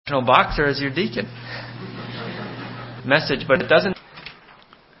boxer as your deacon message, but it doesn't.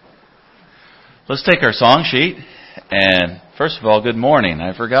 Let's take our song sheet, and first of all, good morning.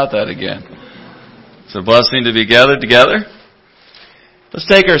 I forgot that again. It's a blessing to be gathered together. Let's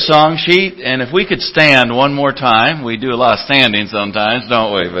take our song sheet, and if we could stand one more time. We do a lot of standing sometimes,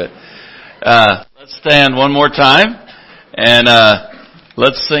 don't we? But let's stand one more time, and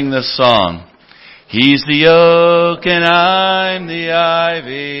let's sing this song. He's the oak and I'm the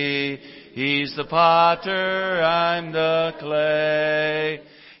ivy. He's the potter, I'm the clay.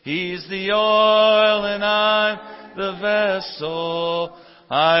 He's the oil and I'm the vessel.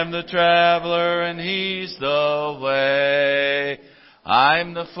 I'm the traveler and He's the way.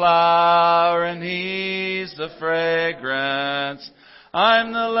 I'm the flower and He's the fragrance.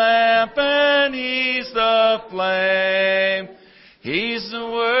 I'm the lamp and He's the flame. He's the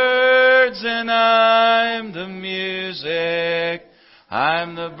words and I'm the music.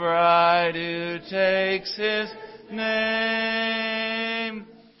 I'm the bride who takes His name.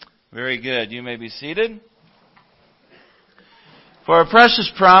 Very good. You may be seated. For our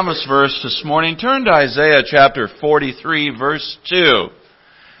precious promise verse this morning, turn to Isaiah chapter 43, verse 2.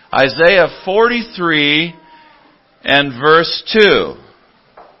 Isaiah 43 and verse 2.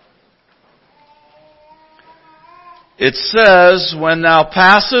 It says, "When thou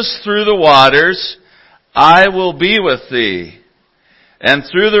passest through the waters, I will be with thee. And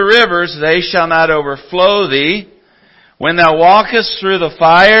through the rivers, they shall not overflow thee. When thou walkest through the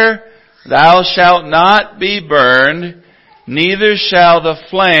fire, thou shalt not be burned, neither shall the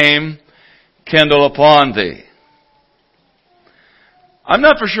flame kindle upon thee." I'm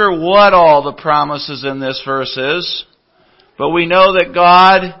not for sure what all the promises in this verse is, but we know that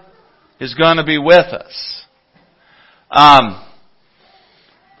God is going to be with us.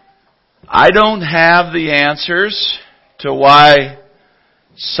 I don't have the answers to why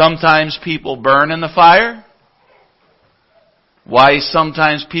sometimes people burn in the fire, why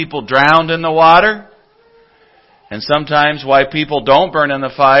sometimes people drown in the water, and sometimes why people don't burn in the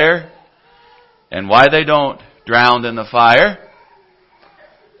fire, and why they don't drown in the fire.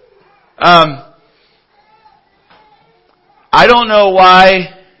 I don't know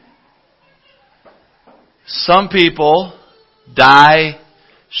why some people die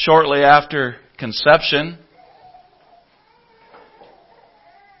shortly after conception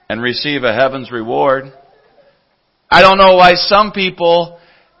and receive a heaven's reward. I don't know why some people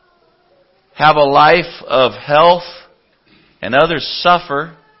have a life of health and others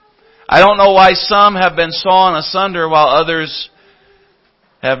suffer. I don't know why some have been sawn asunder while others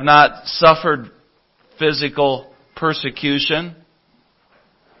have not suffered physical persecution.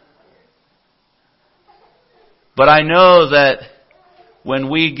 But I know that when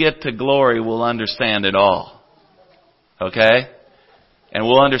we get to glory, we'll understand it all. Okay? And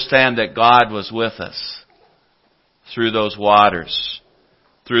we'll understand that God was with us through those waters,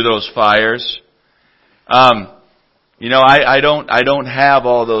 through those fires. I don't have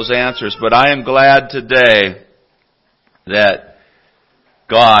all those answers, but I am glad today that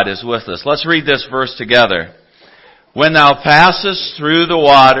God is with us. Let's read this verse together. "When thou passest through the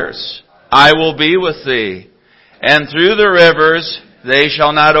waters, I will be with thee. And through the rivers, they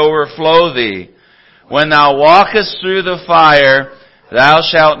shall not overflow thee. When thou walkest through the fire, thou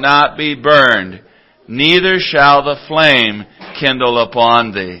shalt not be burned, neither shall the flame kindle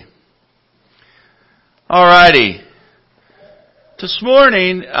upon thee." Alrighty. This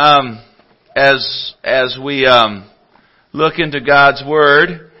morning, as we look into God's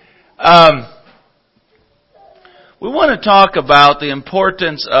Word, we want to talk about the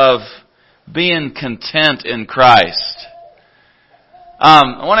importance of being content in Christ.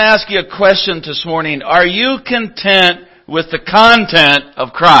 I want to ask you a question this morning. Are you content with the content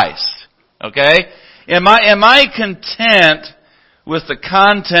of Christ? Okay? Am I content with the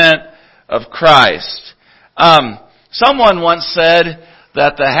content of Christ? Someone once said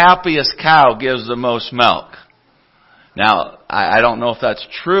that the happiest cow gives the most milk. Now, I don't know if that's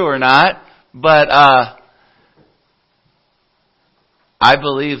true or not, but I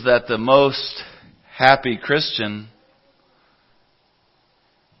believe that the most happy Christian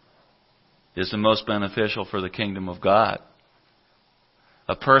is the most beneficial for the kingdom of God.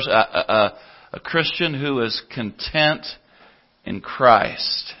 A Christian who is content in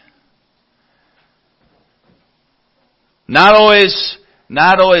Christ. Not always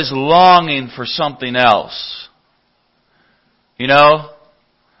longing for something else.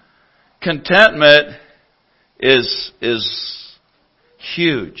 Contentment is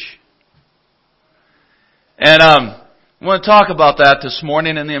huge. And I want to talk about that this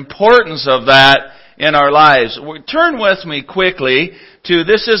morning and the importance of that in our lives. Turn with me quickly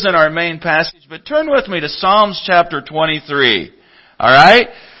this isn't our main passage, but turn with me to Psalms chapter 23. Alright?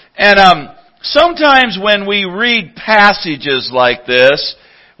 And sometimes when we read passages like this,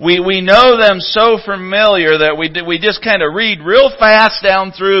 we know them so familiar that we just kind of read real fast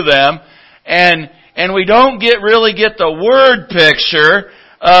down through them, and we don't really get the word picture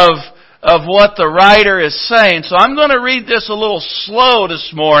of what the writer is saying. So I'm going to read this a little slow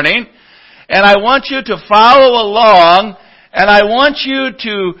this morning, and I want you to follow along, and I want you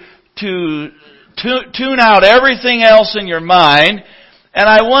to tune out everything else in your mind, and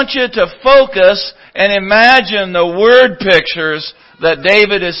I want you to focus and imagine the word pictures that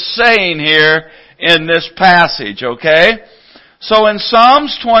David is saying here in this passage, okay? So in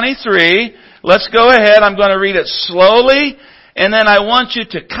Psalms 23, let's go ahead. I'm going to read it slowly, and then I want you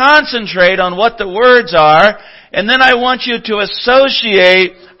to concentrate on what the words are, and then I want you to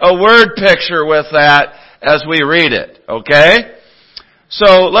associate a word picture with that as we read it, okay?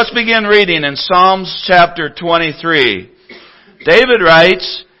 So let's begin reading in Psalms chapter 23. David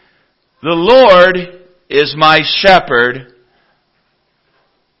writes, "The Lord is my shepherd,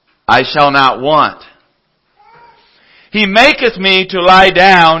 I shall not want. He maketh me to lie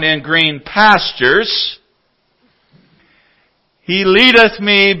down in green pastures. He leadeth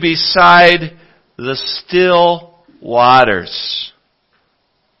me beside the still waters.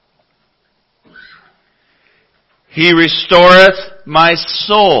 He restoreth my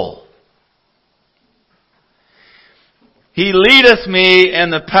soul. He leadeth me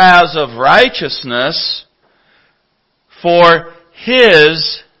in the paths of righteousness for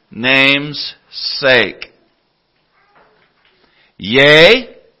His name's sake.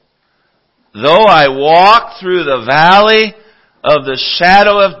 Yea, though I walk through the valley of the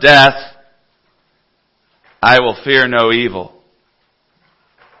shadow of death, I will fear no evil.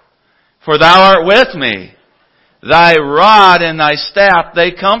 For Thou art with me. Thy rod and Thy staff,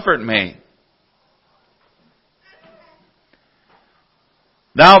 they comfort me.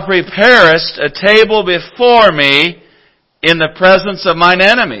 Thou preparest a table before me in the presence of mine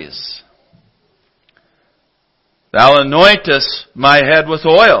enemies. Thou anointest my head with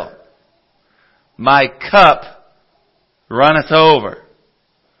oil. My cup runneth over.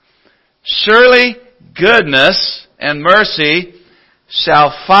 Surely goodness and mercy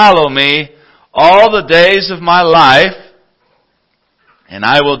shall follow me all the days of my life, and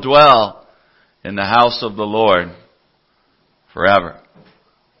I will dwell in the house of the Lord forever."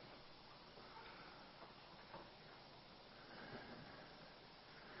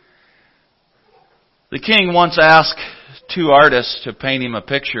 The king once asked two artists to paint him a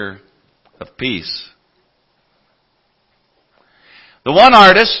picture of peace. The one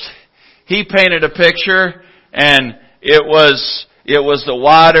artist, he painted a picture, and it was the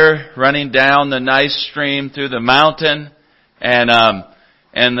water running down the nice stream through the mountain, and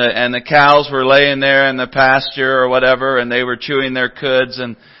the cows were laying there in the pasture or whatever, and they were chewing their cuds,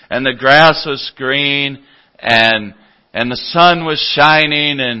 and the grass was green, and the sun was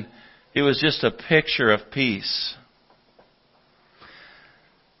shining, and it was just a picture of peace.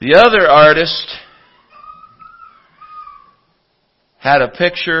 The other artist had a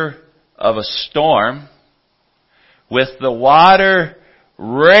picture of a storm with the water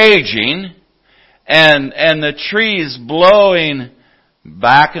raging and the trees blowing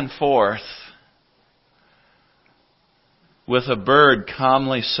back and forth, with a bird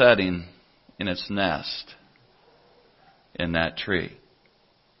calmly sitting in its nest in that tree.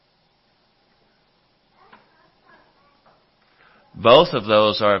 Both of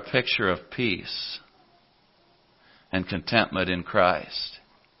those are a picture of peace and contentment in Christ.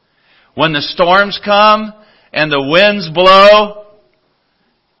 When the storms come and the winds blow,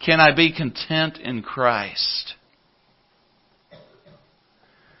 can I be content in Christ?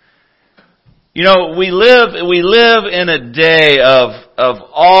 You know, we live in a day of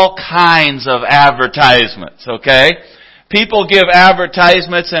all kinds of advertisements, okay? People give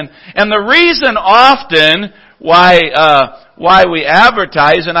advertisements, and the reason often why we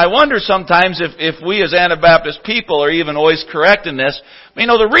advertise, and I wonder sometimes if we as Anabaptist people are even always correct in this. You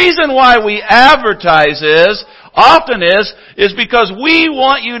know, the reason why we advertise often is because we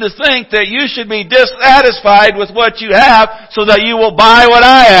want you to think that you should be dissatisfied with what you have so that you will buy what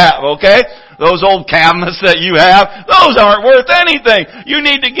I have, okay? Those old cabinets that you have, those aren't worth anything. You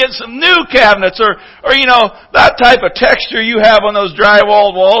need to get some new cabinets or you know, that type of texture you have on those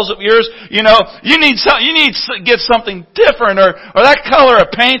drywall walls of yours. You know, you need to get something different or that color of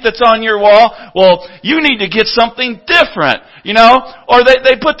paint that's on your wall. Well, you need to get something different. You know, or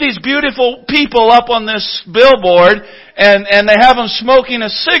they put these beautiful people up on this billboard and they have them smoking a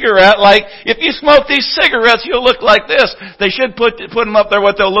cigarette. Like, if you smoke these cigarettes, you'll look like this. They should put them up there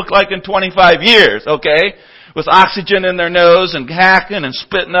what they'll look like in 25 years, okay? With oxygen in their nose and hacking and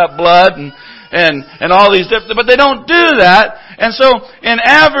spitting up blood and all these different, but they don't do that. And so in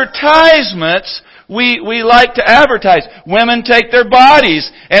advertisements, we like to advertise. Women take their bodies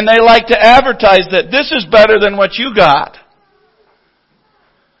and they like to advertise that this is better than what you got.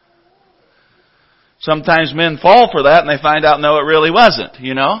 Sometimes men fall for that and they find out, no, it really wasn't,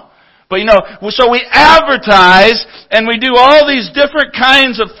 you know. But you know, so we advertise and we do all these different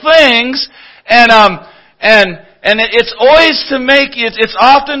kinds of things and it's always to make, it's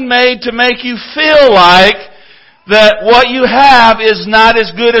often made to make you feel like that what you have is not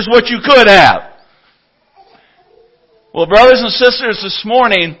as good as what you could have. Well, brothers and sisters, this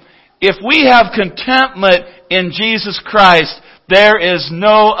morning, if we have contentment in Jesus Christ, there is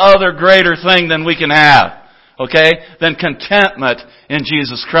no other greater thing than we can have, okay, than contentment in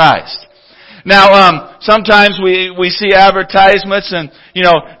Jesus Christ. Now, sometimes we see advertisements and, you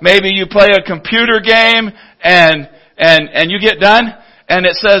know, maybe you play a computer game and you get done and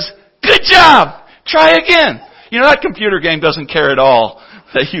it says, good job, try again. You know, that computer game doesn't care at all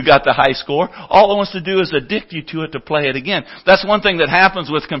that you got the high score. All it wants to do is addict you to it to play it again. That's one thing that happens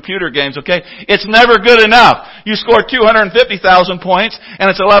with computer games, okay? It's never good enough. You score 250,000 points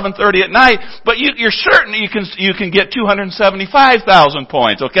and it's 11:30 at night, but you're certain you can get 275,000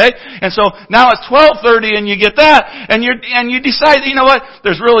 points, okay? And so now it's 12:30 and you get that and you decide, you know what?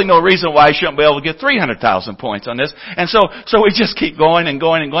 There's really no reason why I shouldn't be able to get 300,000 points on this. And so we just keep going and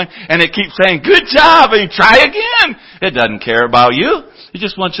going and going and it keeps saying, good job, and you try again. It doesn't care about you. It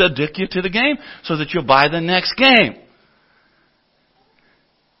just wants to addict you to the game so that you'll buy the next game.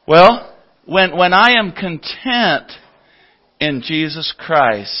 Well, when I am content in Jesus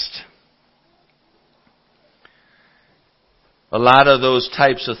Christ, a lot of those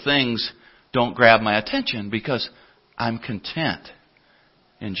types of things don't grab my attention because I'm content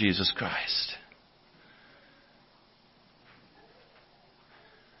in Jesus Christ.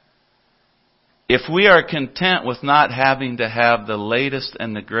 If we are content with not having to have the latest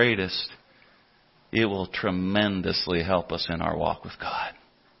and the greatest, it will tremendously help us in our walk with God.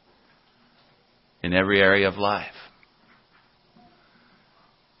 In every area of life.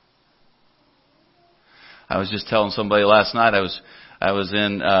 I was just telling somebody last night, I was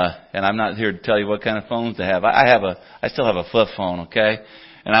in, and I'm not here to tell you what kind of phones to have. I still have a flip phone, okay?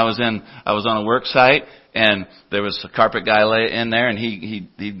 And I was on a work site, and there was a carpet guy in there, and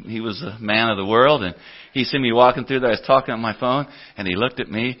he was a man of the world, and he seen me walking through there. I was talking on my phone, and he looked at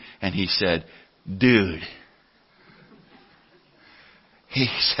me, and he said, dude. He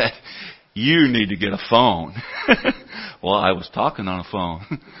said, you need to get a phone. Well, I was talking on a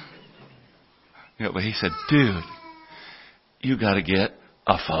phone. Yeah, but he said, dude, you got to get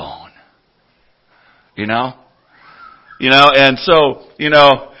a phone. You know, and so,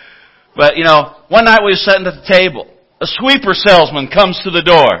 but one night we were sitting at the table. A sweeper salesman comes to the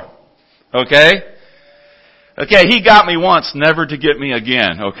door. Okay, he got me once, never to get me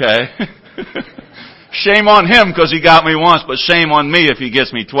again, okay? Shame on him because he got me once, but shame on me if he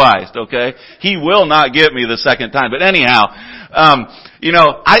gets me twice, okay? He will not get me the second time. But anyhow,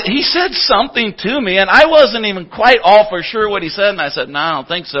 he said something to me, and I wasn't even quite all for sure what he said, and I said, no, I don't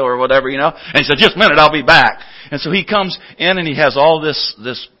think so, or whatever, And he said, just a minute, I'll be back. And so he comes in, and he has all this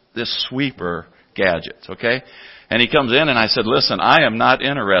sweeper gadgets, okay? And he comes in, and I said, listen, I am not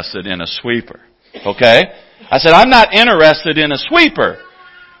interested in a sweeper, okay? I said, I'm not interested in a sweeper.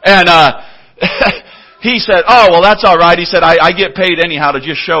 And, he said, oh, well, that's all right. He said, I get paid anyhow to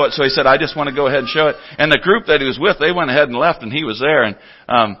just show it. So he said, I just want to go ahead and show it. And the group that he was with, they went ahead and left, and he was there. And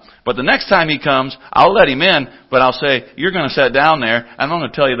but the next time he comes, I'll let him in, but I'll say, you're going to sit down there, and I'm going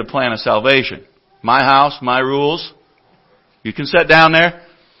to tell you the plan of salvation. My house, my rules. You can sit down there.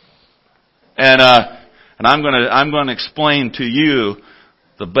 And I'm going to explain to you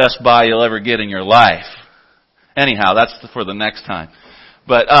the best buy you'll ever get in your life. Anyhow, that's for the next time.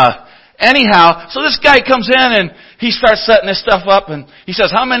 But anyhow, so this guy comes in and he starts setting this stuff up, and he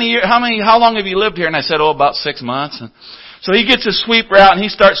says, how long have you lived here? And I said, about 6 months. And so he gets his sweeper out and he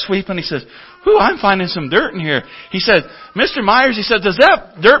starts sweeping. He says, I'm finding some dirt in here. He said, Mr. Meyers, he said, does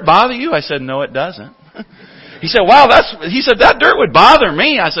that dirt bother you? I said, no, it doesn't. He said, wow, he said, that dirt would bother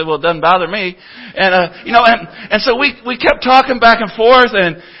me. I said, well, it doesn't bother me. And, and so we kept talking back and forth,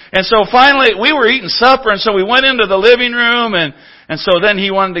 and so finally we were eating supper, and so we went into the living room, and so then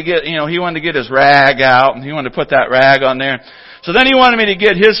he wanted to get his rag out, and he wanted to put that rag on there. So then he wanted me to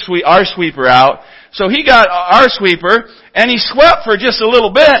get our sweeper out. So he got our sweeper, and he swept for just a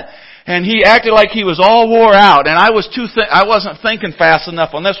little bit, and he acted like he was all wore out. And I wasn't thinking fast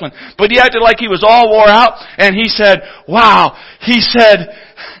enough on this one, but he acted like he was all wore out, and he said, wow, he said,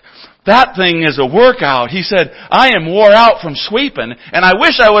 that thing is a workout. He said, I am wore out from sweeping. And I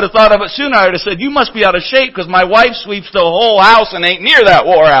wish I would have thought of it sooner. I would have said, you must be out of shape because my wife sweeps the whole house and ain't near that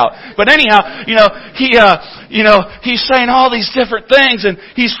wore out. But anyhow, he's saying all these different things, and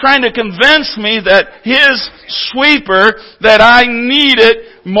he's trying to convince me that his sweeper, that I need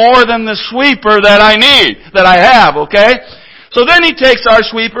it more than the sweeper that I have, okay? So then he takes our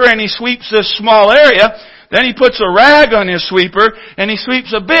sweeper and he sweeps this small area. Then he puts a rag on his sweeper, and he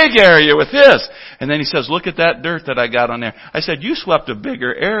sweeps a big area with his. And then he says, look at that dirt that I got on there. I said, you swept a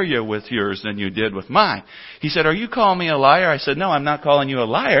bigger area with yours than you did with mine. He said, are you calling me a liar? I said, no, I'm not calling you a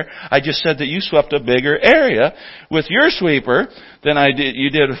liar. I just said that you swept a bigger area with your sweeper than you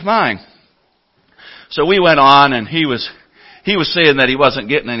did with mine. So we went on, and he was saying that he wasn't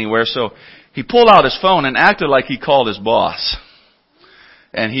getting anywhere. So he pulled out his phone and acted like he called his boss.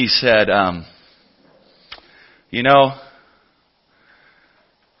 And he said, he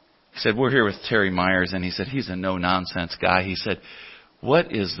said, we're here with Terry Meyers, and he said, he's a no-nonsense guy. He said,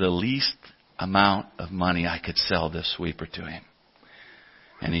 what is the least amount of money I could sell this sweeper to him?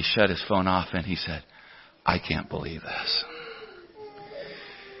 And he shut his phone off, and he said, I can't believe this.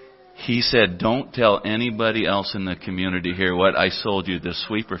 He said, don't tell anybody else in the community here what I sold you this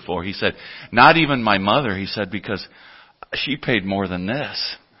sweeper for. He said, not even my mother. He said, because she paid more than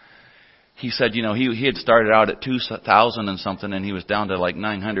this. He said, he had started out at $2,000 and something, and he was down to like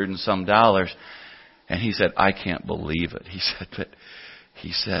 $900 and some dollars. And he said, I can't believe it. He said that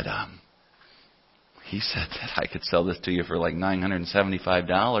I could sell this to you for like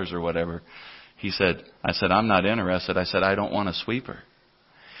 $975 or whatever. I said, I'm not interested. I said, I don't want a sweeper.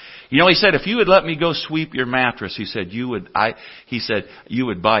 He said, if you would let me go sweep your mattress, he said, you would buy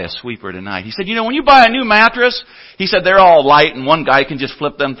a sweeper tonight. He said, when you buy a new mattress, he said, they're all light and one guy can just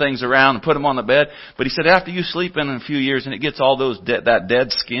flip them things around and put them on the bed. But he said, after you sleep in a few years and it gets all that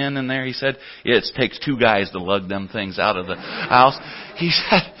dead skin in there, he said, it takes two guys to lug them things out of the house. He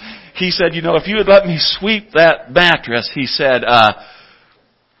said, if you would let me sweep that mattress, he said,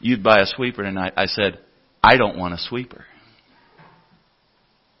 you'd buy a sweeper tonight. I said, I don't want a sweeper.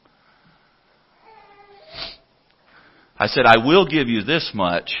 I said, I will give you this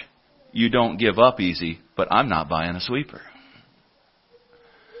much. You don't give up easy, but I'm not buying a sweeper.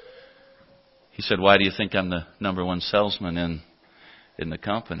 He said, why do you think I'm the number one salesman in the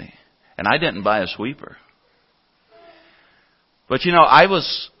company? And I didn't buy a sweeper. But I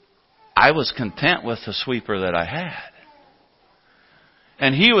was content with the sweeper that I had.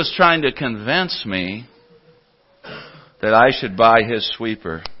 And he was trying to convince me that I should buy his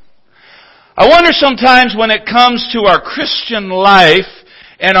sweeper. I wonder sometimes when it comes to our Christian life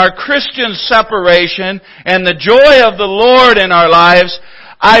and our Christian separation and the joy of the Lord in our lives,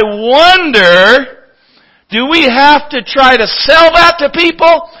 I wonder, do we have to try to sell that to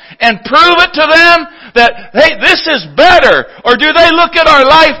people and prove it to them that, hey, this is better? Or do they look at our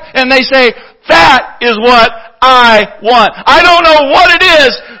life and they say, that is what I want. I don't know what it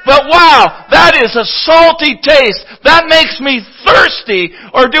is, but wow, that is a salty taste. That makes me thirsty.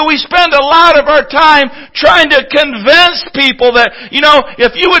 Or do we spend a lot of our time trying to convince people that,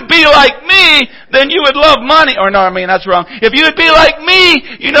 if you would be like me, then you would love money. Or no, that's wrong. If you would be like me,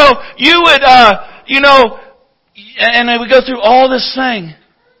 you would, and then we go through all this thing.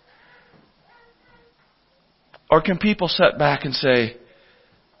 Or can people sit back and say,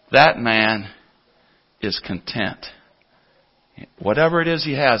 that man is content. Whatever it is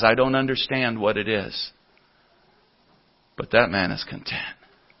he has, I don't understand what it is. But that man is content.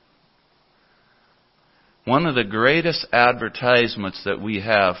 One of the greatest advertisements that we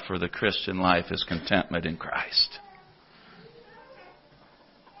have for the Christian life is contentment in Christ.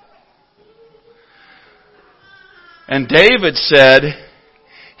 And David said,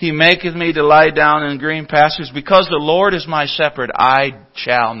 He maketh me to lie down in green pastures. Because the Lord is my shepherd, I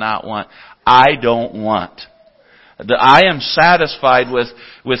shall not want. I don't want. I am satisfied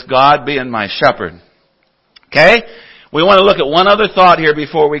with God being my shepherd. Okay? We want to look at one other thought here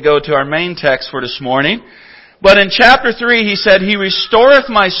before we go to our main text for this morning. But in chapter 3, he said, He restoreth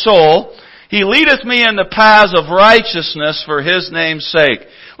my soul. He leadeth me in the paths of righteousness for His name's sake.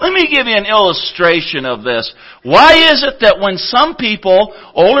 Let me give you an illustration of this. Why is it that when some people,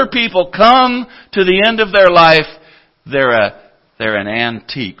 older people, come to the end of their life, they're an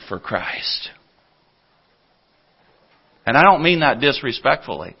antique for Christ? And I don't mean that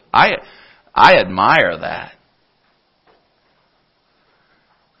disrespectfully. I admire that.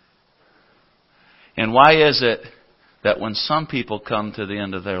 And why is it that when some people come to the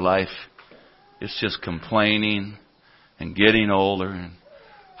end of their life, it's just complaining and getting older and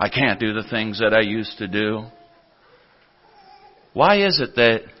I can't do the things that I used to do? Why is it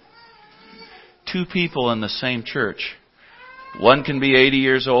that two people in the same church, one can be 80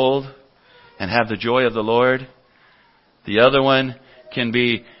 years old and have the joy of the Lord, the other one can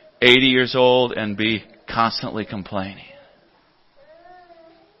be 80 years old and be constantly complaining?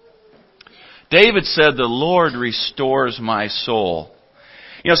 David said, the Lord restores my soul.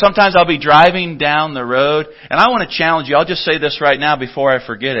 You know, sometimes I'll be driving down the road, and I want to challenge you. I'll just say this right now before I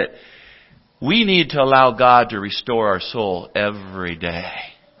forget it. We need to allow God to restore our soul every day.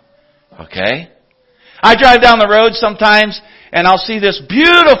 Okay? I drive down the road sometimes, and I'll see this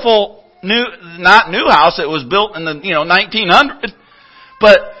beautiful not new house. It was built in the 1900s,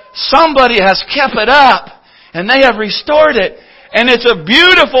 but somebody has kept it up, and they have restored it. And it's a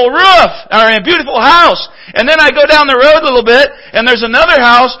beautiful roof, or a beautiful house. And then I go down the road a little bit, and there's another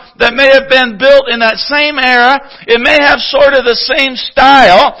house that may have been built in that same era. It may have sort of the same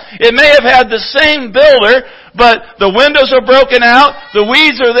style. It may have had the same builder, but the windows are broken out, the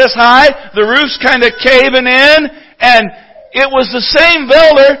weeds are this high, the roof's kind of caving in, and it was the same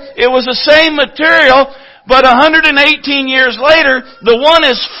builder, it was the same material, but 118 years later, the one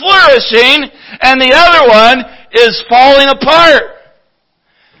is flourishing, and the other one is falling apart.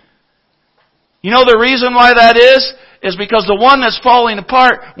 You know the reason why that is because the one that's falling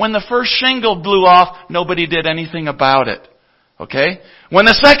apart, when the first shingle blew off, nobody did anything about it. Okay? When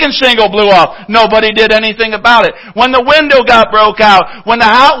the second shingle blew off, nobody did anything about it. When the window got broke out, when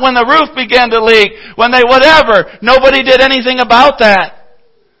the roof began to leak, whatever, nobody did anything about that.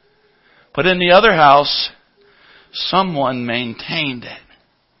 But in the other house, someone maintained it.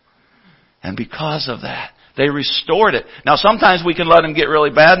 And because of that, they restored it. Now sometimes we can let them get really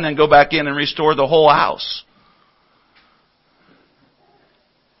bad and then go back in and restore the whole house.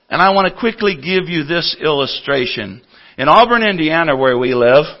 And I want to quickly give you this illustration. In Auburn, Indiana, where we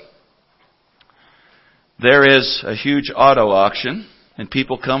live, there is a huge auto auction, and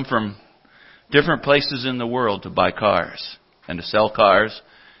people come from different places in the world to buy cars and to sell cars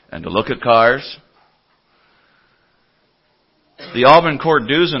and to look at cars. The Auburn Court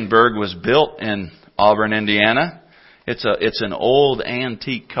Duesenberg was built in Auburn, Indiana. It's an old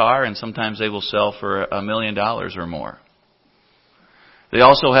antique car, and sometimes they will sell for $1 million or more. They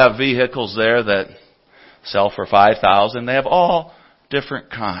also have vehicles there that sell for $5,000. They have all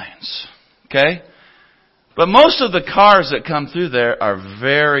different kinds. Okay? But most of the cars that come through there are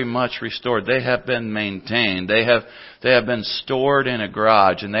very much restored. They have been maintained. They have been stored in a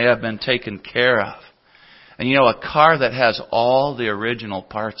garage, and they have been taken care of. And you know, a car that has all the original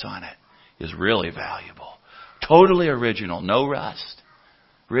parts on it is really valuable. Totally original, no rust.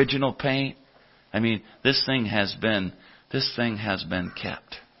 Original paint. I mean, this thing has been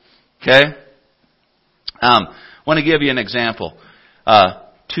kept. Okay? Want to give you an example.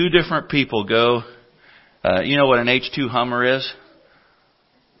 Two different people go, you know what an H2 Hummer is?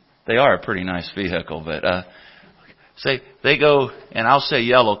 They are a pretty nice vehicle, but say they go, and I'll say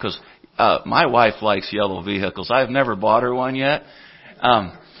yellow because my wife likes yellow vehicles. I've never bought her one yet.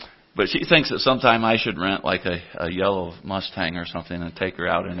 But she thinks that sometime I should rent like a yellow Mustang or something and take her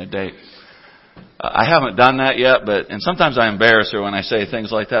out on a date. I haven't done that yet, and sometimes I embarrass her when I say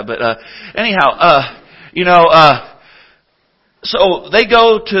things like that. But anyhow, so they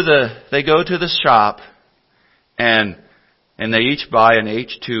go to the shop, and they each buy an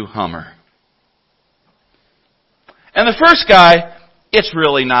H2 Hummer. And the first guy, it's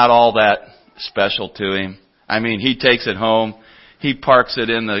really not all that special to him. I mean, he takes it home. He parks it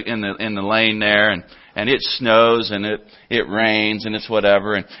in the lane there, and it snows and it rains and it's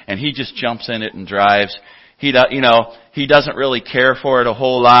whatever, and he just jumps in it and drives. He doesn't really care for it a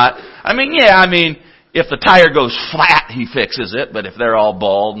whole lot. I mean, if the tire goes flat, he fixes it, but if they're all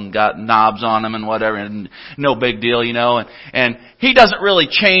bald and got knobs on them and whatever, and no big deal, and he doesn't really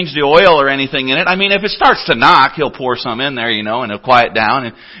change the oil or anything in it. I mean, if it starts to knock, he'll pour some in there, and it'll quiet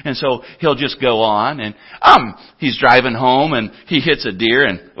down, and so he'll just go on, and he's driving home, and he hits a deer,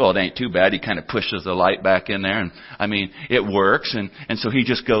 and well, it ain't too bad. He kind of pushes the light back in there, and I mean, it works, and so he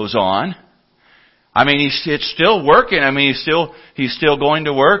just goes on. I mean, it's still working. I mean, he's still going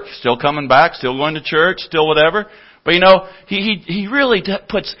to work, still coming back, still going to church, still whatever. But he really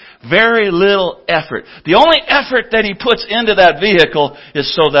puts very little effort. The only effort that he puts into that vehicle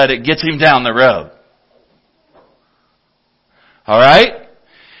is so that it gets him down the road. All right?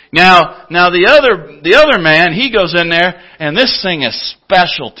 Now the other man, he goes in there, and this thing is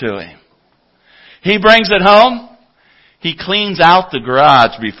special to him. He brings it home. he cleans out the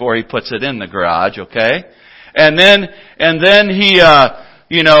garage before he puts it in the garage, okay? And then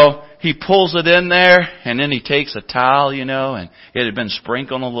he pulls it in there, and then he takes a towel, and it had been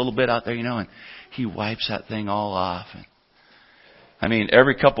sprinkled a little bit out there, and he wipes that thing all off. And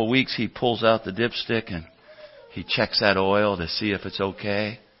every couple of weeks he pulls out the dipstick and he checks that oil to see if it's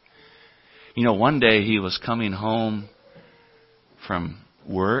okay. One day he was coming home from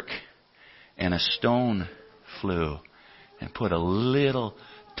work and a stone flew and put a little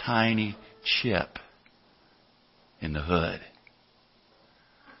tiny chip in the hood.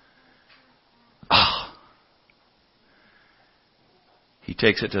 Oh. He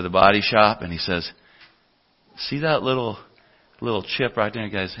takes it to the body shop and he says, see that little chip right there?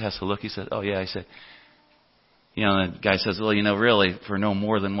 The guy has to look. He said, oh yeah. He said, the guy says, well, really, for no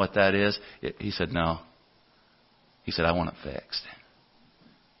more than what that is. He said, no. He said, I want it fixed.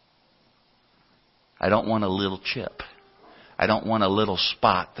 I don't want a little chip. I don't want a little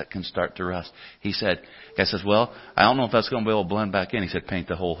spot that can start to rust. He said, the guy says, well, I don't know if that's going to be able to blend back in. He said, paint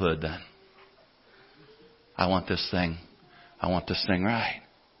the whole hood then. I want this thing right.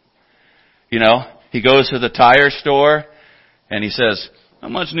 He goes to the tire store and he says, how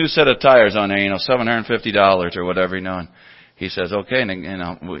much new set of tires on there? $750 or whatever, and he says, okay, and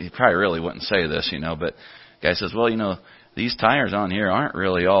he probably really wouldn't say this, but the guy says, well, these tires on here aren't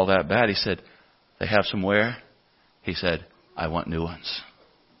really all that bad. He said, they have some wear? He said, I want new ones.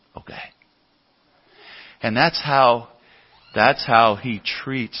 Okay. And that's how he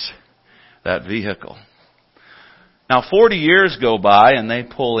treats that vehicle. Now 40 years go by and they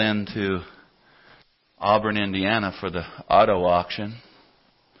pull into Auburn, Indiana for the auto auction,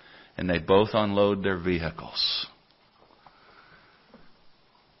 and they both unload their vehicles.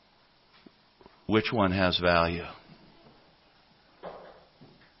 Which one has value?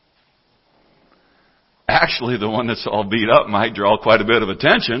 Actually, the one that's all beat up might draw quite a bit of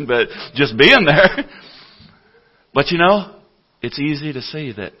attention, but just being there. But it's easy to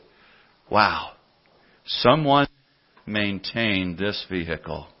see that, wow, someone maintained this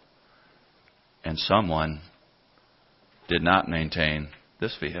vehicle and someone did not maintain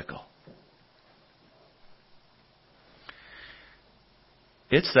this vehicle.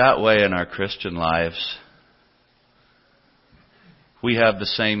 It's that way in our Christian lives. We have the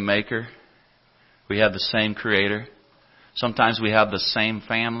same Maker. We have the same Creator. Sometimes we have the same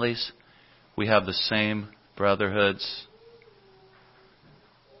families. We have the same brotherhoods.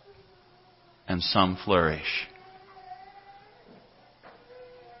 And some flourish.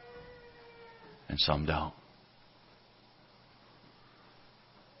 And some don't.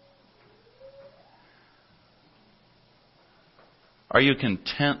 Are you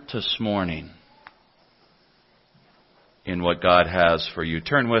content this morning in what God has for you?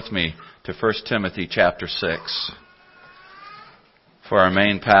 Turn with me to 1 Timothy chapter 6 for our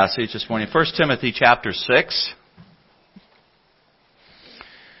main passage this morning. 1 Timothy chapter 6.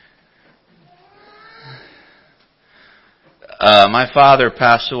 My father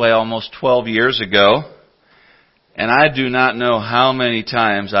passed away almost 12 years ago, and I do not know how many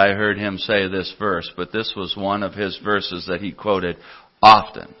times I heard him say this verse, but this was one of his verses that he quoted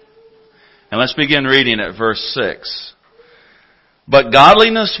often. And let's begin reading at verse 6. But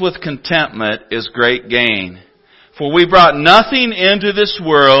godliness with contentment is great gain. For we brought nothing into this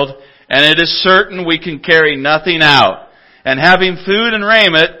world, and it is certain we can carry nothing out. And having food and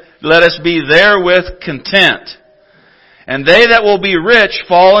raiment, let us be therewith content. And they that will be rich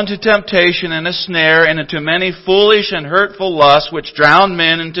fall into temptation and a snare, and into many foolish and hurtful lusts, which drown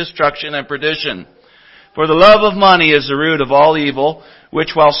men in destruction and perdition. For the love of money is the root of all evil,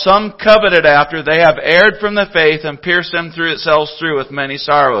 which while some coveted after, they have erred from the faith and pierced themselves through with many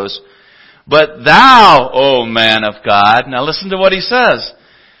sorrows. But thou, O man of God, now listen to what he says.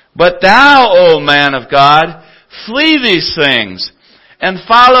 But thou, O man of God, flee these things, and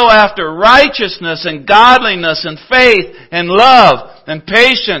follow after righteousness and godliness and faith and love and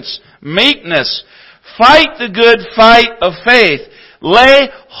patience, meekness. Fight the good fight of faith. Lay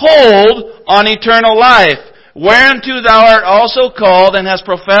hold on eternal life, whereunto thou art also called, and hast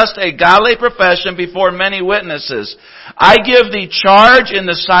professed a godly profession before many witnesses. I give thee charge in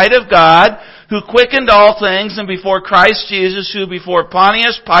the sight of God, who quickened all things, and before Christ Jesus, who before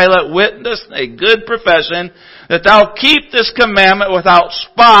Pontius Pilate witnessed a good profession, that thou keep this commandment without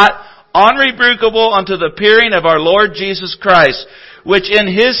spot, unrebukable unto the appearing of our Lord Jesus Christ, which in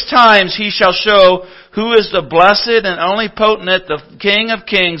His times He shall show who is the blessed and only potent, the King of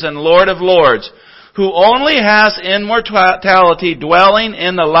kings and Lord of lords, who only has immortality, dwelling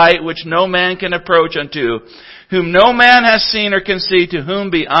in the light which no man can approach unto, whom no man has seen or can see, to whom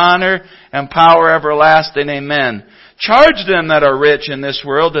be honor and power everlasting. Amen. Charge them that are rich in this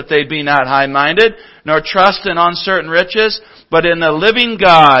world that they be not high-minded, nor trust in uncertain riches, but in the living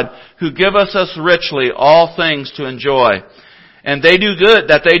God who giveth us richly all things to enjoy. And they do good,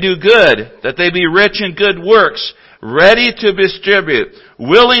 that they be rich in good works, ready to distribute,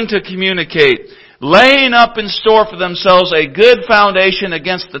 willing to communicate, laying up in store for themselves a good foundation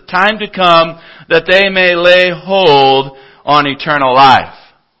against the time to come, that they may lay hold on eternal life.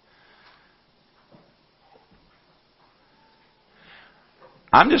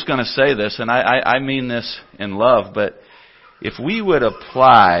 I'm just going to say this, and I mean this in love, but if we would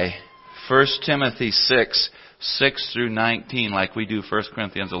apply 1 Timothy 6 through 19 like we do 1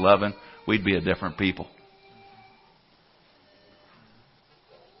 Corinthians 11, we'd be a different people.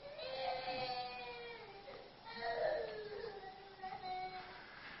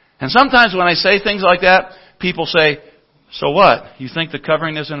 And sometimes when I say things like that, people say, so what? You think the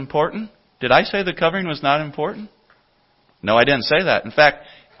covering isn't important? Did I say the covering was not important? No, I didn't say that. In fact,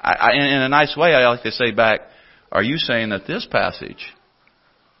 in a nice way, I like to say back, are you saying that this passage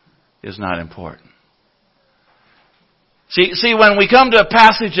is not important? See, when we come to a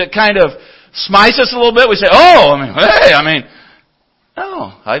passage that kind of smites us a little bit, we say,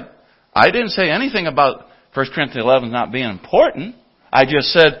 no, I didn't say anything about 1 Corinthians 11 not being important. I just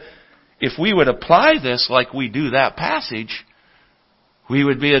said, if we would apply this like we do that passage, we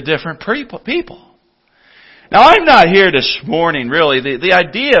would be a different people. Now, I'm not here this morning, really. The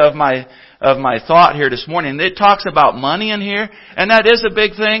idea of my thought here this morning, it talks about money in here, and that is a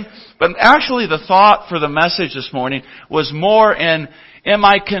big thing. But actually, the thought for the message this morning was more in, am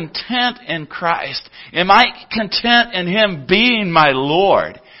I content in Christ? Am I content in Him being my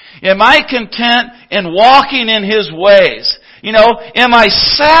Lord? Am I content in walking in His ways? Am I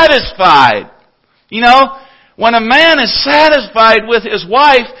satisfied? When a man is satisfied with his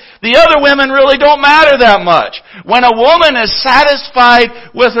wife, the other women really don't matter that much. When a woman is satisfied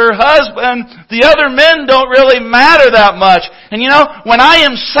with her husband, the other men don't really matter that much. And when I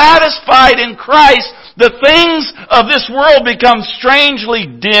am satisfied in Christ, the things of this world become strangely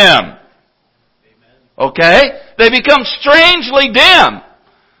dim. Okay? They become strangely dim.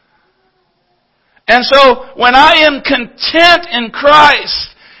 And so, when I am content in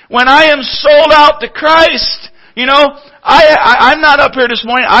Christ, when I am sold out to Christ, I'm not up here this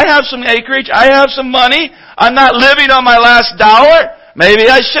morning. I have some acreage. I have some money. I'm not living on my last dollar. Maybe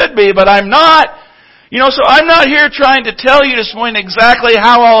I should be, but I'm not. So I'm not here trying to tell you this morning exactly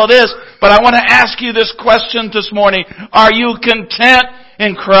how all it is, but I want to ask you this question this morning. Are you content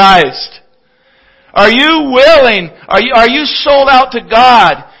in Christ? Are you willing? Are you sold out to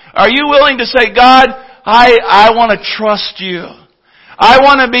God? Are you willing to say, God, I want to trust you. I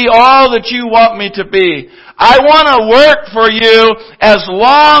want to be all that you want me to be. I want to work for you as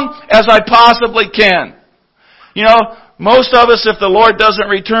long as I possibly can. Most of us, if the Lord doesn't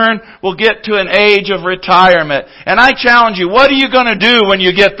return, will get to an age of retirement. And I challenge you, what are you going to do when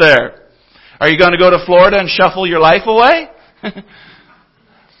you get there? Are you going to go to Florida and shuffle your life away?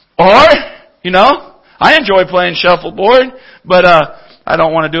 Or, I enjoy playing shuffleboard, but I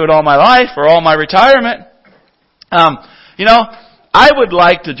don't want to do it all my life or all my retirement. I would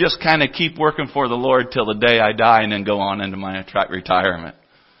like to just kind of keep working for the Lord till the day I die and then go on into my retirement.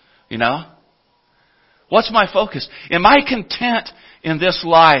 What's my focus? Am I content in this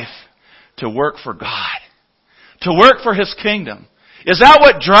life to work for God? To work for His kingdom? Is that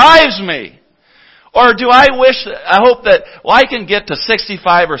what drives me? Or do I hope that, I can get to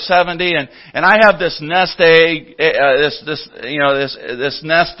 65 or 70 and I have this nest egg, this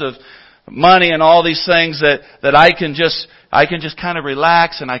nest of money and all these things that I can just kind of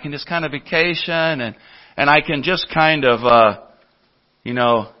relax and I can just kind of vacation and I can just kind of,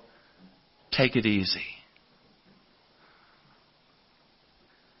 take it easy.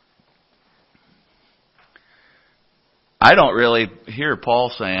 I don't really hear Paul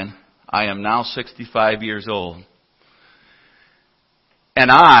saying, I am now 65 years old and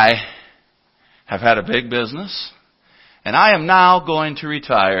I have had a big business and I am now going to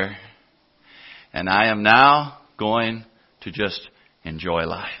retire and I am now going to just enjoy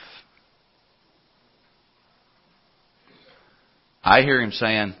life. I hear him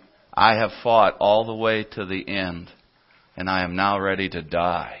saying, I have fought all the way to the end, and I am now ready to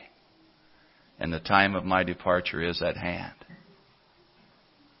die, and the time of my departure is at hand.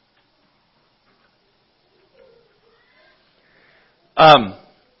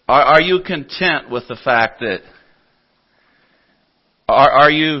 Are you content with the fact that,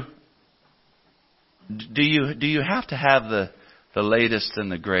 do you have to have the latest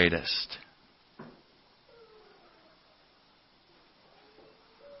and the greatest?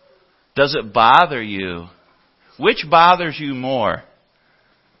 Does it bother you Which bothers you more?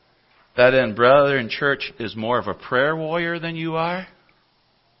 That a brother in church is more of a prayer warrior than you are?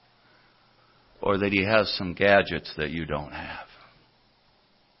 Or that he has some gadgets that you don't have?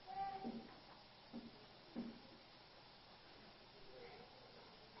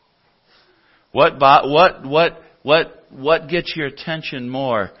 What gets your attention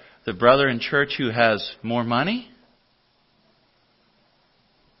more? The brother in church who has more money?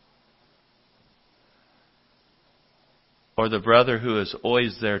 Or the brother who is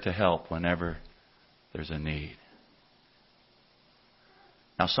always there to help whenever there's a need?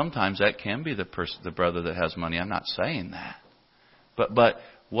 Now, sometimes that can be the brother that has money. I'm not saying that, but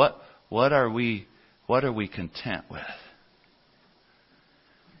what are we content with?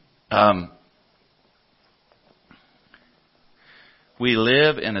 We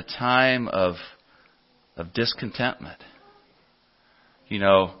live in a time of discontentment.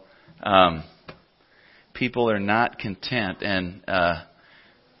 People are not content, and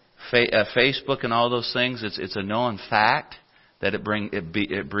Facebook and all those things. It's a known fact that it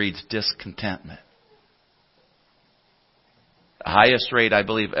breeds discontentment. The highest rate, I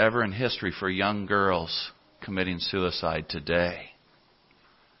believe, ever in history for young girls committing suicide today.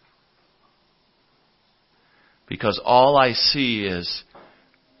 Because all I see is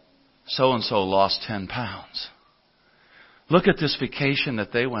so-and-so lost 10 pounds. Look at this vacation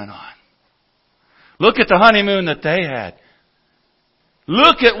that they went on. Look at the honeymoon that they had.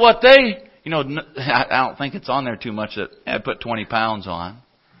 Look at what they... I don't think it's on there too much that I put 20 pounds on.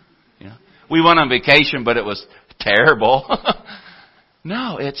 We went on vacation, but it was terrible.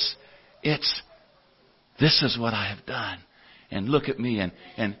 No, it's this is what I have done. And look at me,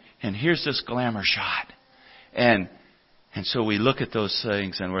 and here's this glamour shot. And so we look at those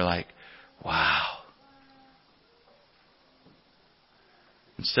things and we're like, wow.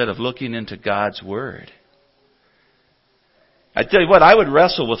 Instead of looking into God's Word. I tell you what, I would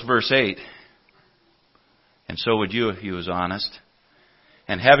wrestle with verse 8. And so would you if you was honest.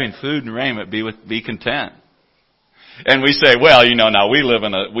 And having food and raiment, be content. And we say, well, now we live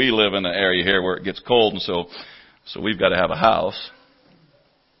in an area here where it gets cold, and so we've got to have a house.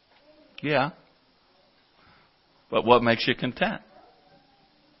 Yeah. But what makes you content?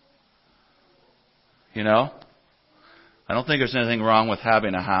 I don't think there's anything wrong with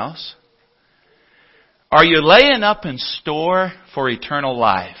having a house. Are you laying up in store for eternal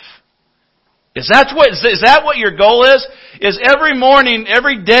life? Is that what your goal is? Is every morning,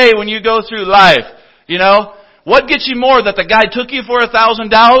 every day when you go through life, what gets you more, that the guy took you for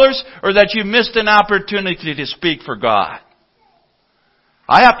 $1,000 or that you missed an opportunity to speak for God?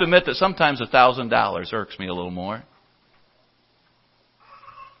 I have to admit that sometimes $1,000 irks me a little more.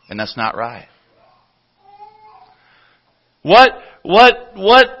 And that's not right. What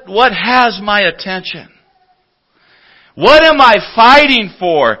has my attention? What am I fighting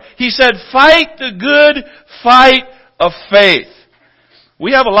for? He said, fight the good fight of faith.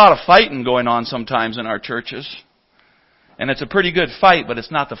 We have a lot of fighting going on sometimes in our churches. And it's a pretty good fight, but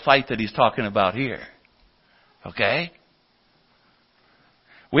it's not the fight that he's talking about here. Okay?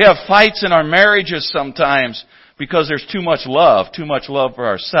 We have fights in our marriages sometimes because there's too much love for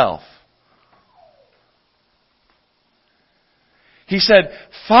ourselves. He said,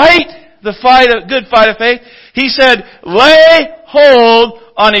 fight the good fight of faith. He said, lay hold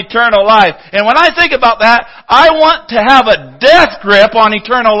on eternal life. And when I think about that, I want to have a death grip on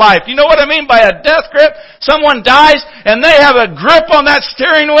eternal life. You know what I mean by a death grip? Someone dies and they have a grip on that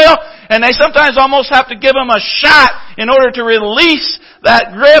steering wheel, and they sometimes almost have to give them a shot in order to release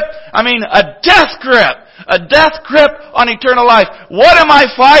that grip. I mean, a death grip. A death grip on eternal life. What am I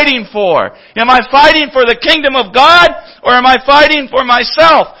fighting for? Am I fighting for the kingdom of God, or am I fighting for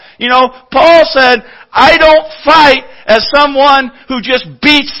myself? Paul said, I don't fight as someone who just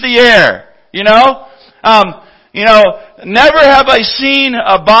beats the air. Never have I seen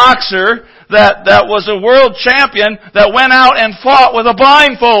a boxer that was a world champion that went out and fought with a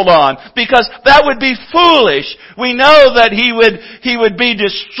blindfold on, because that would be foolish. We know that he would be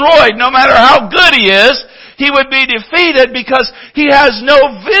destroyed no matter how good he is. He would be defeated because he has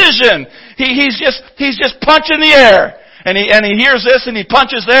no vision. He's just punching the air. And he hears this and he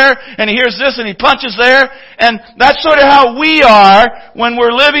punches there, and he hears this and he punches there. And that's sort of how we are when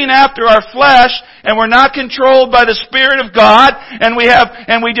we're living after our flesh and we're not controlled by the Spirit of God, and we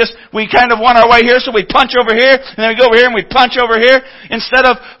kind of want our way here, so we punch over here, and then we go over here and we punch over here. Instead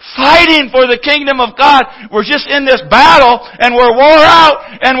of fighting for the kingdom of God, we're just in this battle and we're wore out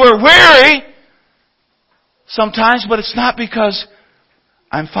and we're weary sometimes, but it's not because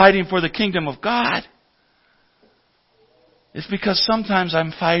I'm fighting for the kingdom of God. It's because sometimes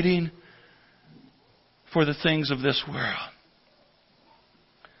I'm fighting for the things of this world.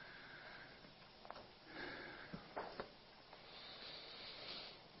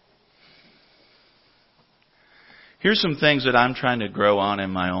 Here's some things that I'm trying to grow on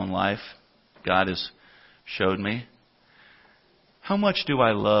in my own life. God has showed me. How much do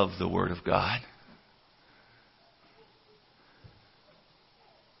I love the Word of God?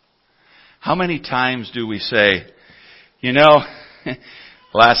 How many times do we say,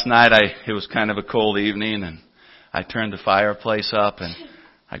 last night it was kind of a cold evening and I turned the fireplace up and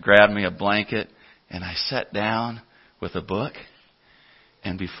I grabbed me a blanket and I sat down with a book,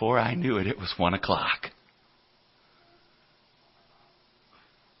 and before I knew it, it was 1 o'clock.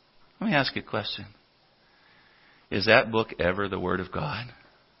 Let me ask you a question. Is that book ever the Word of God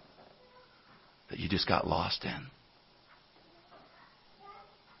that you just got lost in?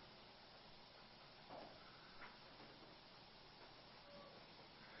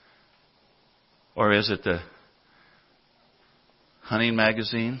 Or is it the hunting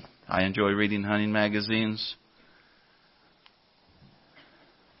magazine? I enjoy reading hunting magazines.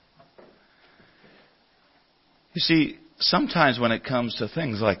 You see, sometimes when it comes to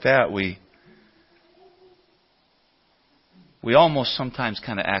things like that, we almost sometimes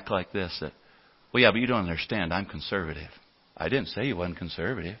kind of act like this, that, well, yeah, but you don't understand, I'm conservative. I didn't say you wasn't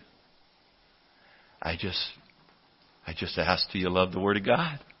conservative. I just asked, do you love the Word of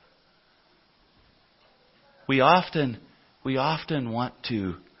God? We often want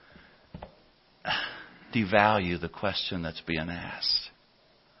to devalue the question that's being asked.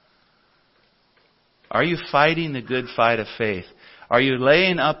 Are you fighting the good fight of faith? Are you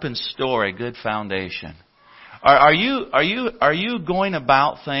laying up in store a good foundation? Are you going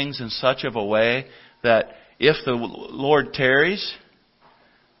about things in such of a way that if the Lord tarries,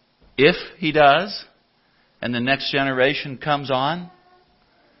 if He does, and the next generation comes on,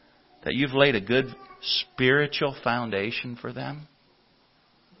 that you've laid a good spiritual foundation for them?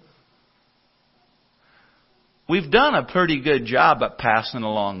 We've done a pretty good job at passing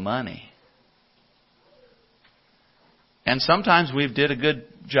along money. And sometimes we did a good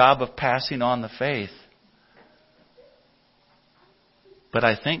job of passing on the faith. But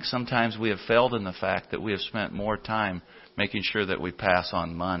I think sometimes we have failed in the fact that we have spent more time making sure that we pass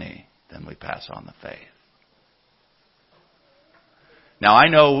on money than we pass on the faith. Now I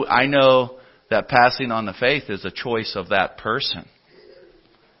know that passing on the faith is a choice of that person.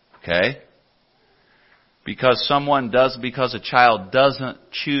 Okay? Because a child doesn't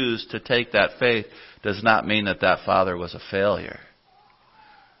choose to take that faith does not mean that father was a failure.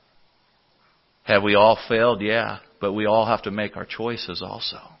 Have we all failed? Yeah. But we all have to make our choices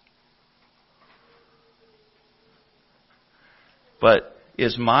also. But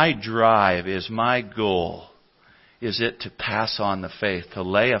is my drive, is my goal, is it to pass on the faith, to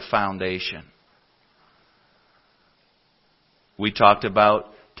lay a foundation? We talked about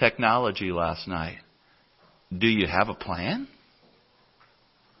technology last night. Do you have a plan?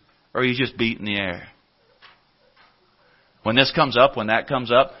 Or are you just beating the air? When this comes up, when that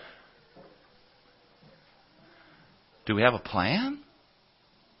comes up, do we have a plan?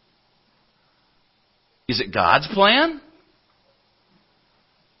 Is it God's plan?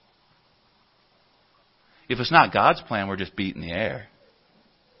 If it's not God's plan, we're just beating the air.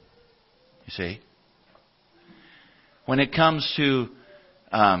 You see? When it comes to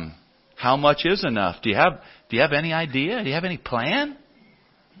how much is enough, do you have any idea? Do you have any plan?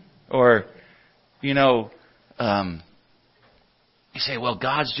 Or, you say, well,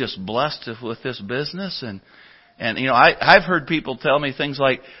 God's just blessed with this business, and I've heard people tell me things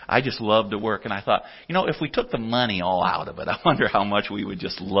like, I just love to work, and I thought, if we took the money all out of it, I wonder how much we would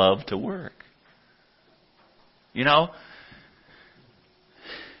just love to work.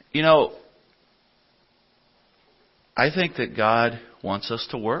 I think that God wants us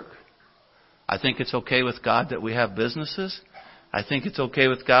to work. I think it's okay with God that we have businesses. I think it's okay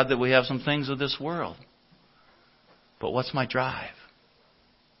with God that we have some things of this world. But what's my drive?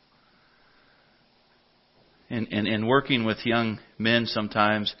 In working with young men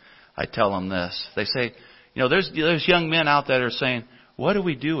sometimes, I tell them this. They say, there's young men out there that are saying, what do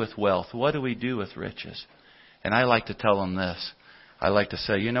we do with wealth? What do we do with riches? And I like to tell them this. I like to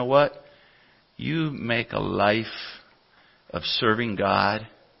say, you know what? You make a life of serving God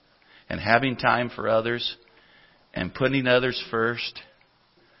and having time for others and putting others first.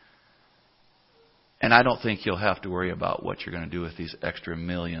 And I don't think you'll have to worry about what you're going to do with these extra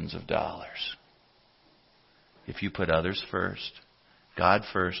millions of dollars. If you put others first, God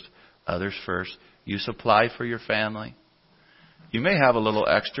first, others first, you supply for your family. You may have a little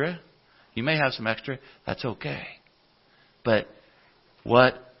extra. You may have some extra. That's okay. But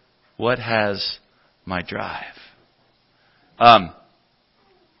what has my drive.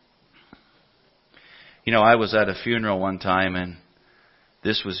 I was at a funeral one time, and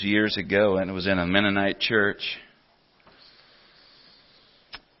this was years ago, and it was in a Mennonite church.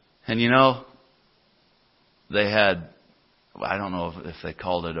 And they had, I don't know if they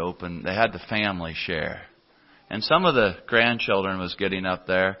called it open, they had the family share. And some of the grandchildren was getting up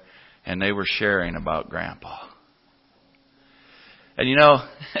there, and they were sharing about Grandpa. And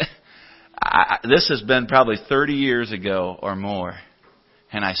this has been probably 30 years ago or more,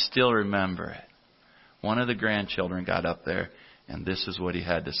 and I still remember it. One of the grandchildren got up there, and this is what he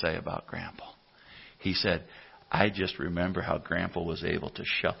had to say about Grandpa. He said, I just remember how Grandpa was able to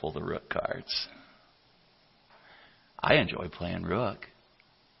shuffle the rook cards. I enjoy playing rook.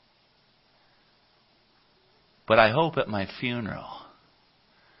 But I hope at my funeral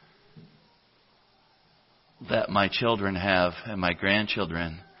that my children have, and my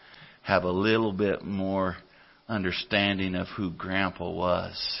grandchildren have a little bit more understanding of who Grandpa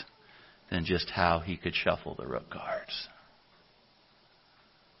was than just how he could shuffle the rook cards.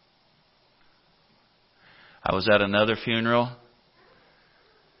 I was at another funeral.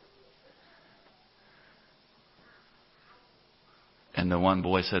 And the one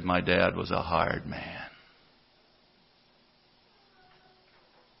boy said, my dad was a hard man.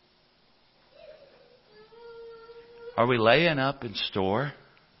 Are we laying up in store?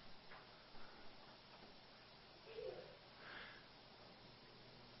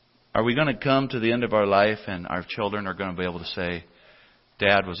 Are we going to come to the end of our life and our children are going to be able to say,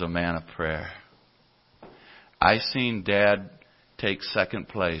 Dad was a man of prayer? I seen Dad take second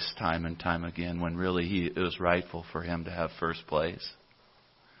place time and time again when really it was rightful for him to have first place.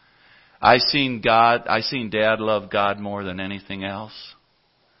 I seen Dad love God more than anything else.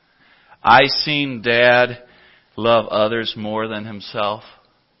 I seen Dad love others more than himself.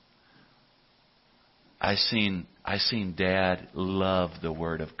 I seen Dad love the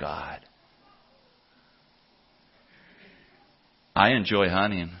Word of God. I enjoy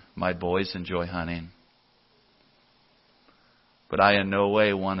hunting. My boys enjoy hunting. But I in no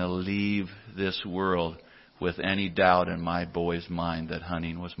way want to leave this world with any doubt in my boy's mind that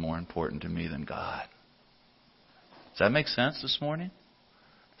hunting was more important to me than God. Does that make sense this morning?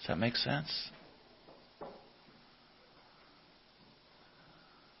 Does that make sense?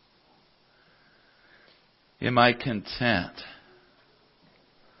 Am I content?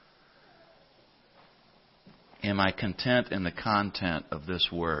 Am I content in the content of this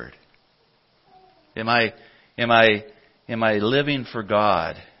word? Am I living for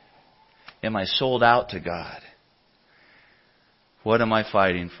God? Am I sold out to God? What am I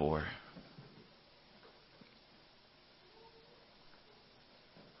fighting for?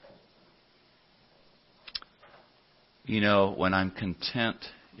 When I'm content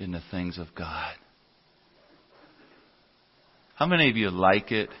in the things of God. How many of you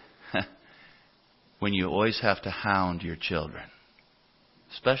like it when you always have to hound your children?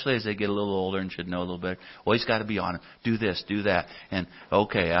 Especially as they get a little older and should know a little better. Always got to be on them. Do this, do that. And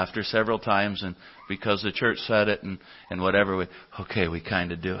okay, after several times, and because the church said it and whatever, we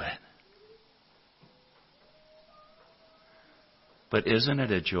kind of do it. But isn't it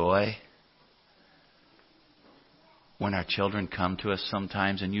a joy when our children come to us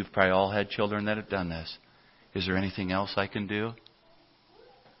sometimes, and you've probably all had children that have done this. Is there anything else I can do?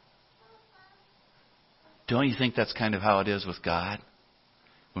 Don't you think that's kind of how it is with God?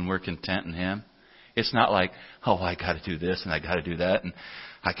 When we're content in Him? It's not like, I got to do this and I got to do that, and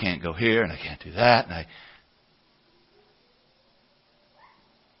I can't go here and I can't do that.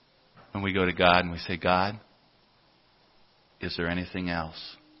 When we go to God and we say, God, is there anything else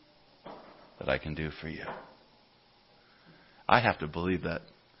that I can do for you? I have to believe that.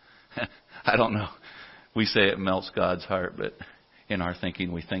 I don't know. We say it melts God's heart, but in our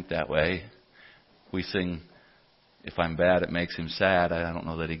thinking we think that way. We sing, if I'm bad, it makes Him sad. I don't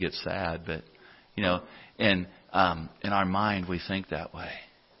know that He gets sad, but, in our mind we think that way.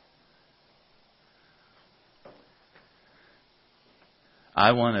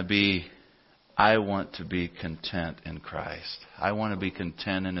 I want to be content in Christ. I want to be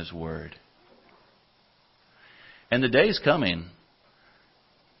content in His Word. And the day's coming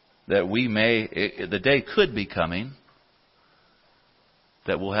that the day could be coming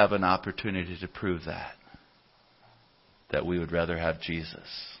that we'll have an opportunity to prove that we would rather have Jesus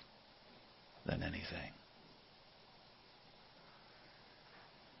than anything.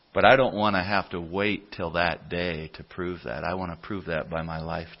 But I don't want to have to wait till that day to prove that. I want to prove that by my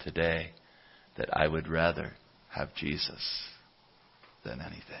life today, that I would rather have Jesus than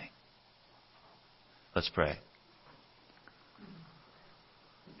anything. Let's pray.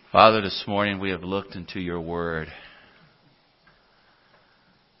 Father, this morning we have looked into your word.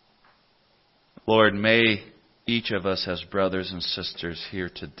 Lord, may each of us as brothers and sisters here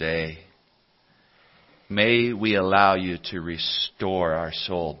today, may we allow you to restore our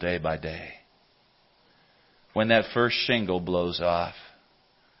soul day by day. When that first shingle blows off,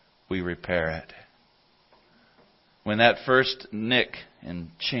 we repair it. When that first nick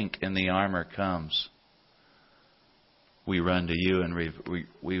and chink in the armor comes, we run to you and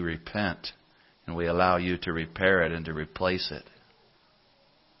we repent, and we allow you to repair it and to replace it.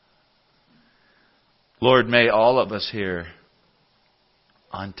 Lord, may all of us here,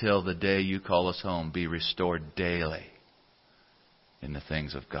 until the day you call us home, be restored daily in the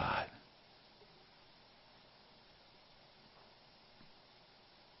things of God.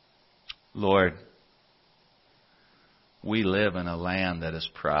 Lord, we live in a land that is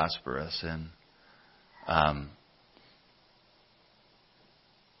prosperous, and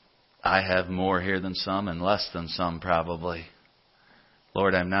I have more here than some and less than some probably.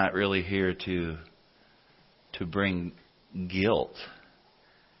 Lord, I'm not really here to bring guilt,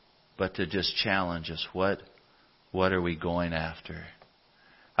 but to just challenge us. What are we going after?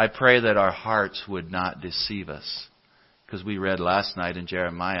 I pray that our hearts would not deceive us, because we read last night in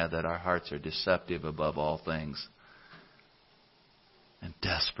Jeremiah that our hearts are deceptive above all things and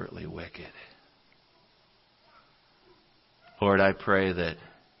desperately wicked. Lord, I pray that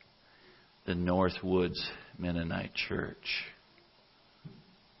the Northwoods Mennonite Church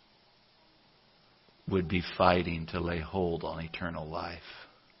would be fighting to lay hold on eternal life.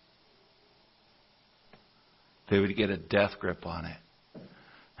 They would get a death grip on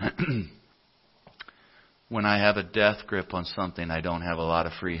it. When I have a death grip on something, I don't have a lot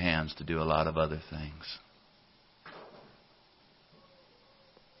of free hands to do a lot of other things.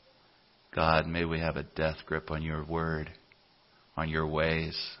 God, may we have a death grip on your word, on your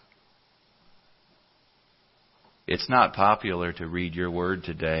ways. It's not popular to read your word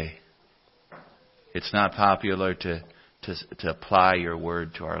today. It's not popular to apply your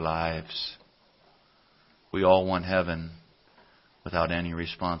word to our lives. We all want heaven without any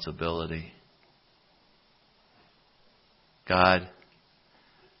responsibility. God,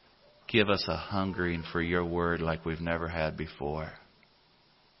 give us a hungering for your word like we've never had before.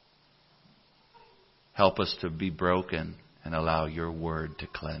 Help us to be broken and allow your word to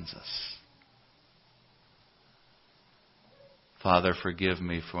cleanse us. Father, forgive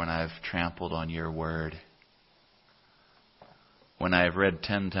me for when I've trampled on your word. When I have read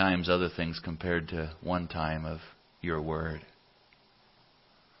 10 times other things compared to one time of your word.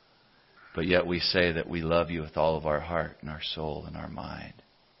 But yet we say that we love you with all of our heart and our soul and our mind.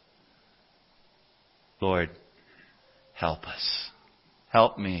 Lord, help us.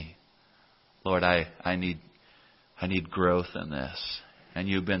 Help me. Lord, I need growth in this. And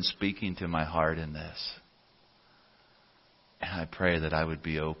you've been speaking to my heart in this. And I pray that I would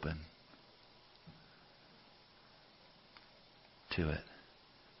be open to it.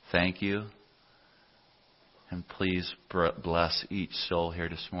 Thank you. And please bless each soul here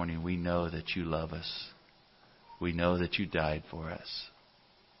this morning. We know that you love us. We know that you died for us.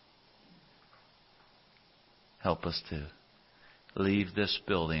 Help us to leave this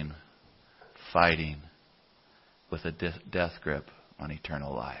building fighting with a death grip on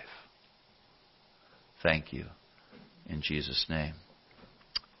eternal life. Thank you. In Jesus' name.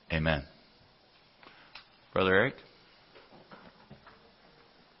 Amen. Brother Eric?